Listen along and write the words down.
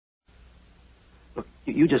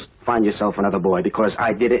You just find yourself another boy because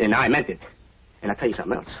I did it and I meant it. And I'll tell you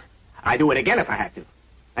something else. I'd do it again if I had to.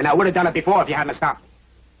 And I would have done it before if you hadn't stopped me.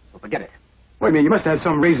 So forget it. Wait a minute, you must have had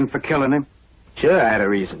some reason for killing him. Sure, I had a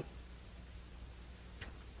reason.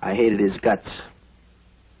 I hated his guts.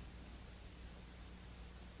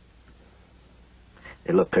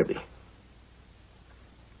 Hey, look, Kirby.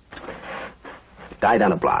 Guy down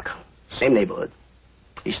the block, same neighborhood.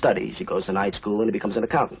 He studies, he goes to night school, and he becomes an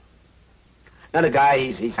accountant. Another guy,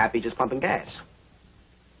 he's happy just pumping gas.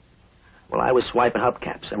 Well, I was swiping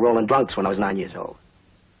hubcaps and rolling drunks when I was 9 years old.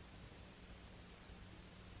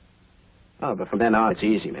 Oh, but from then on, it's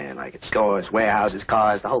easy, man. Like at stores, warehouses,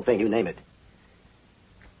 cars, the whole thing, you name it.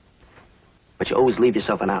 But you always leave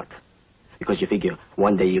yourself an out. Because you figure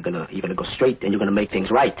one day you're gonna go straight and you're gonna make things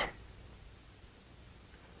right.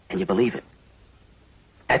 And you believe it.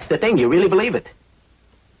 That's the thing, you really believe it.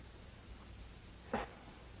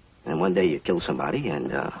 And one day you kill somebody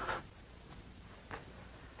and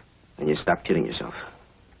you stop kidding yourself.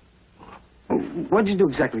 What'd you do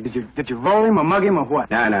exactly? Did you roll him or mug him or what?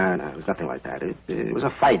 No, it was nothing like that. It was a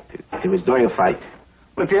fight. It was during a fight.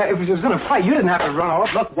 Well, if it was in a fight, you didn't have to run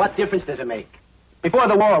off. Look, what difference does it make? Before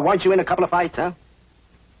the war, weren't you in a couple of fights, huh?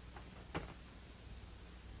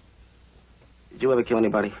 Did you ever kill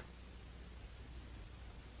anybody?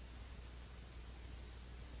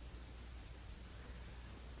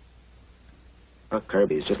 Look,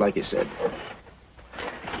 Kirby, it's just like you said.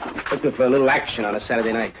 Looking for a little action on a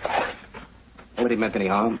Saturday night. Nobody meant any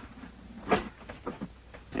harm.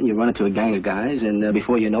 And you run into a gang of guys, and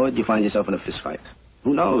before you know it, you find yourself in a fist fight.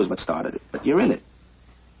 Who knows what started it, but you're in it.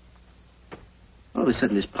 All of a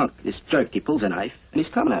sudden, this punk, this jerk, he pulls a knife, and he's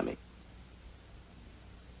coming at me.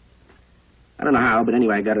 I don't know how, but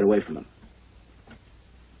anyway, I got it away from him.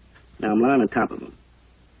 Now, I'm lying on top of him.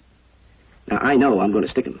 Now, I know I'm going to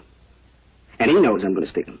stick him. And he knows I'm going to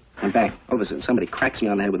stick him. And bang, all of a sudden, somebody cracks me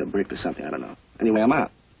on the head with a brick or something, I don't know. Anyway, I'm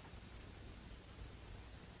out.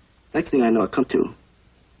 Next thing I know, I come to.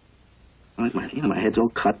 Like my head's all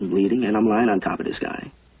cut and bleeding, and I'm lying on top of this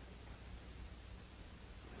guy.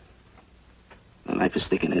 The knife is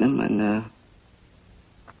sticking in him, and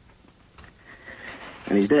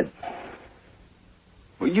he's dead.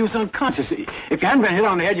 Well, you was unconscious. If you hadn't been hit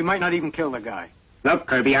on the head, you might not even kill the guy. Look,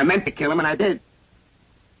 Kirby, I meant to kill him, and I did.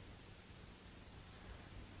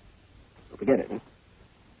 So forget it, huh?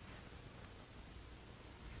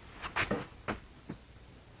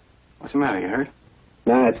 What's the matter, you hurt?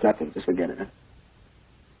 No, it's nothing. Just forget it, huh?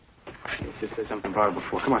 You just said something about it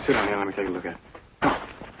before. Come on, sit down here and let me take a look at it. Come on.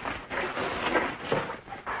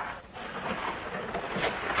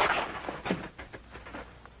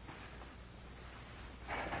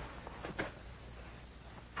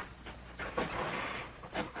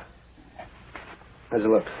 How's it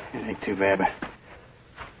look? It ain't too bad, but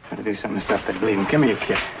gotta do something to stop that bleeding. Come here,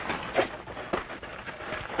 kid.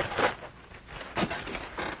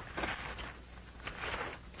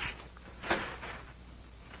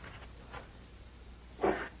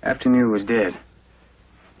 After you knew he was dead,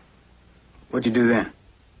 what'd you do then?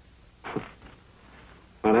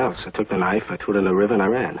 What else? I took the knife, I threw it in the river, and I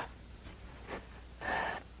ran.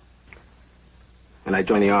 And I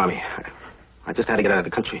joined the army. I just had to get out of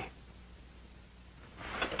the country.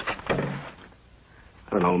 I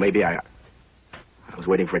don't know, maybe I was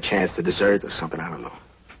waiting for a chance to desert or something, I don't know.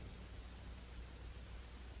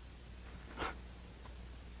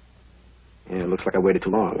 Yeah, it looks like I waited too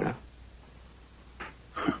long, huh?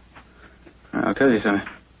 I'll tell you something.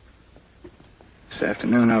 This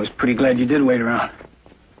afternoon, I was pretty glad you did wait around.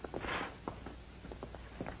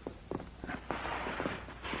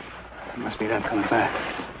 It must be them coming back.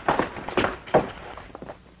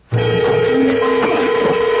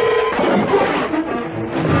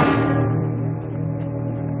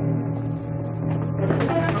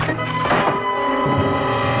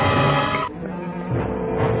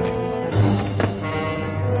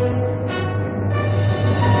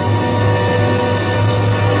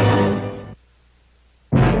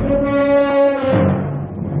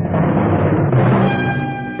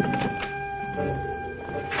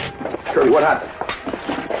 What happened?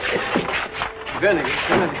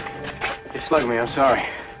 You slugged me, I'm sorry.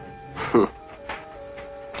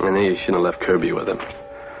 I knew you shouldn't have left Kirby with him.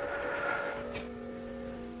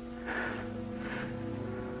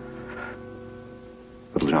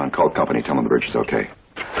 Little John called company, tell him the bridge is okay.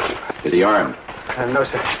 Is he armed? No,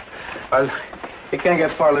 sir. Well, he can't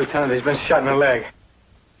get far, Lieutenant. He's been shot in the leg.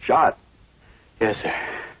 Shot? Yes, sir.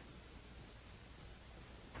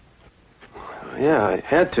 Yeah, I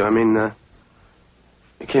had to. I mean,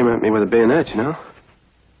 he came at me with a bayonet, you know?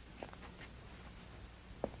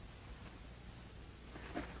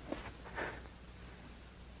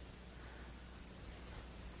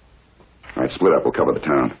 split up. We'll cover the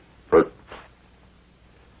town. Bert,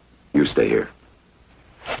 you stay here.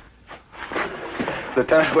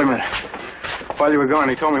 Lieutenant, wait a minute. While you were gone,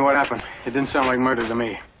 he told me what happened. It didn't sound like murder to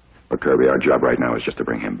me. But Kirby, our job right now is just to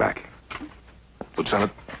bring him back.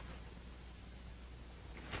 Lieutenant,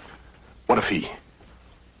 what if he...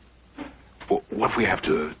 What if we have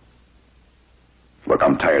to... Look,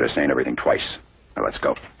 I'm tired of saying everything twice. Now, let's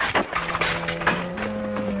go.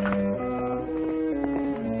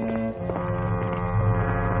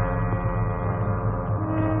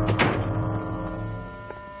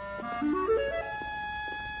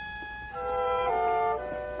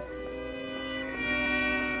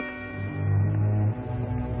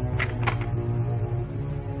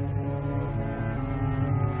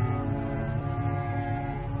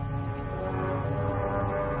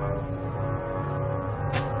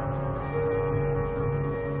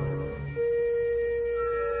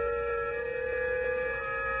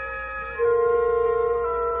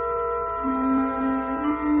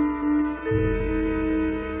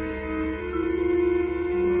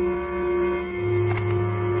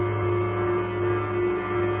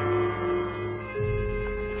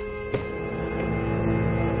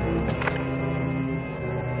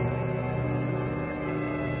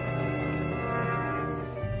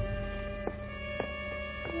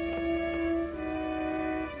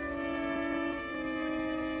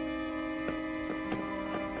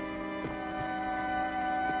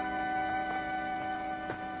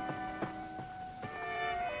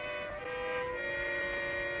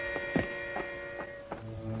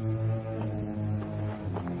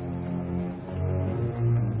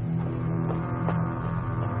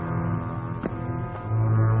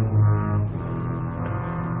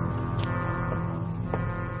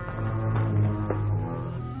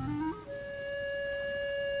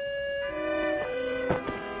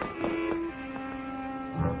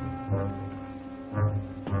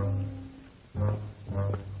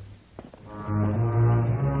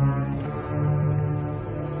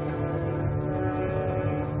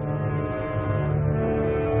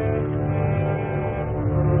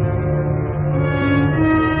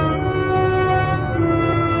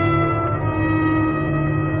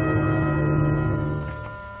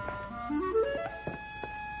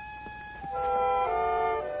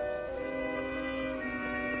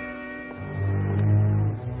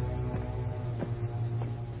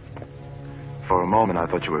 For a moment, I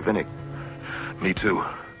thought you were Vinnick. Me too.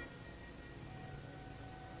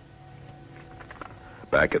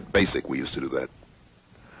 Back at Basic, we used to do that.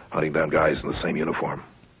 Hunting down guys in the same uniform.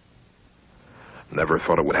 Never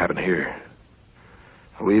thought it would happen here.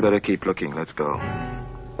 We better keep looking. Let's go.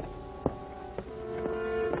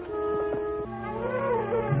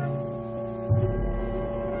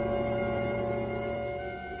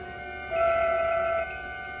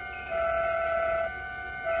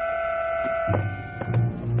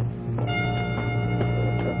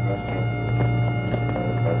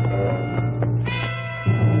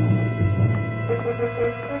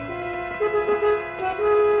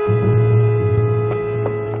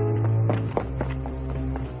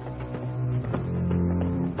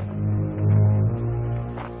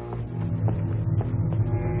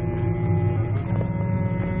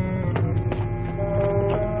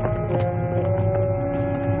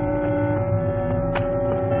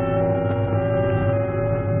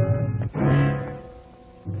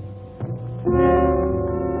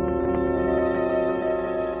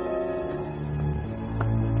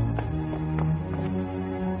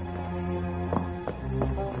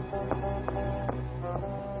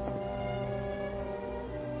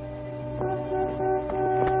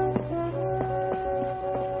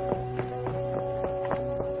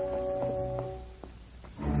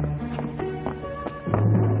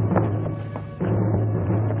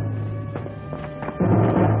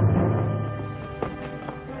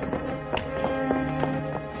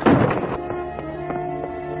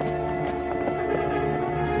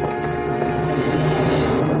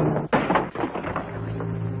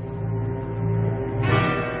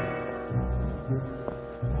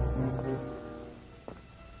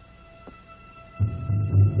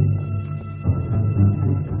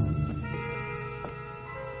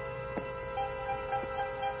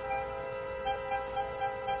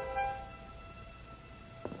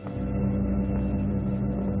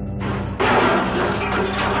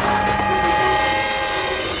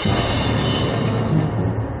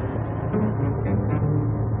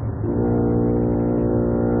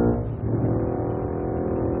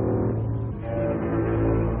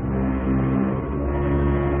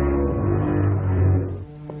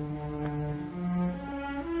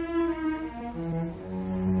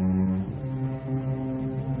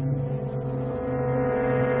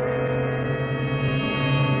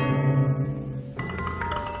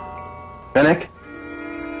 Fennick?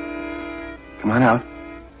 Come on out.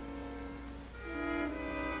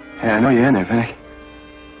 Yeah, I know you're in there, Fennick.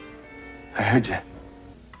 I heard you.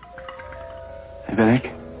 Hey,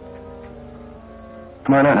 Fennick.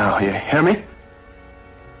 Come on out now. You hear me?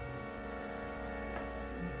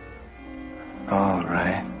 All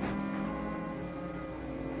right.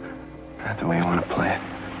 That's the way you want to play it.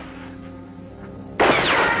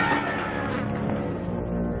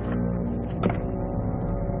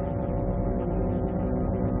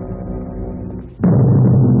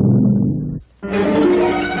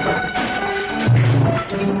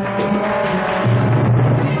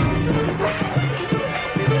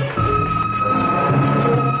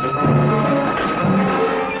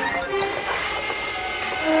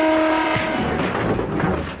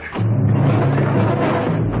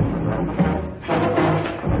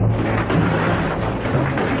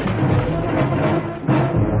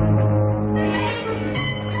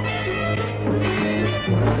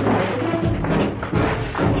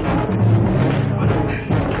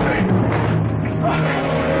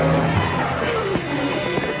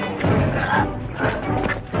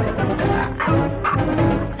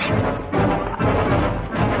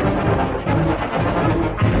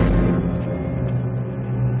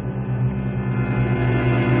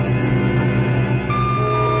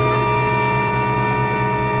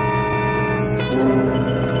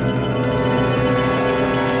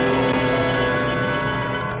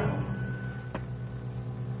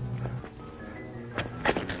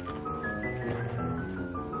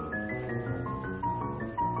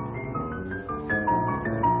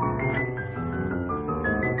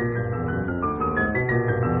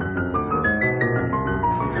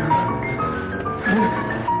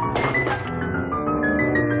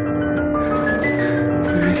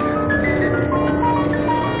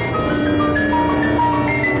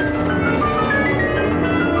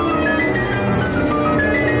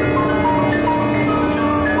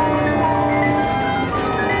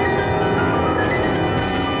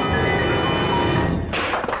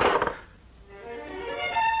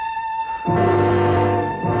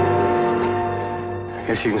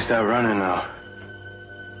 Guess you can start running now.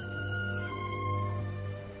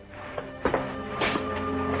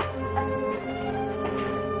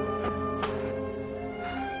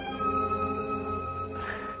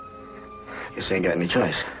 Guess I ain't got any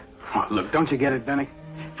choice. Oh, look, don't you get it, Benny?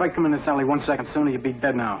 If I'd come in this alley 1 second sooner, you'd be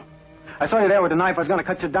dead now. I saw you there with the knife. I was going to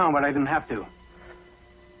cut you down, but I didn't have to.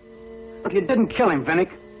 Look, you didn't kill him,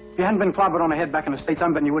 Vinnick. If you hadn't been clobbered on the head back in the States,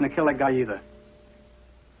 I'm betting you wouldn't have killed that guy either.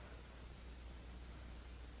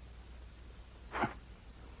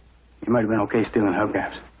 You might have been okay stealing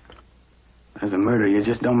hubcaps. As a murderer, you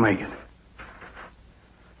just don't make it.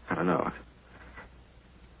 I don't know.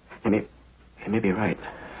 You may be right.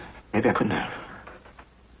 Maybe I couldn't have.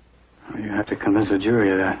 Well, you have to convince the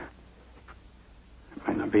jury of that. It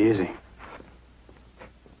might not be easy.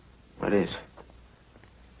 What is?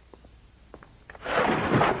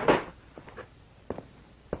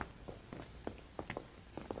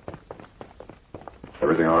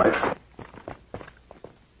 Everything all right?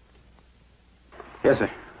 Yes, sir.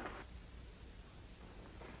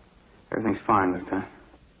 Everything's fine, Lieutenant.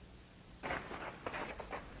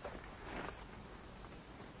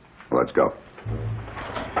 Let's go.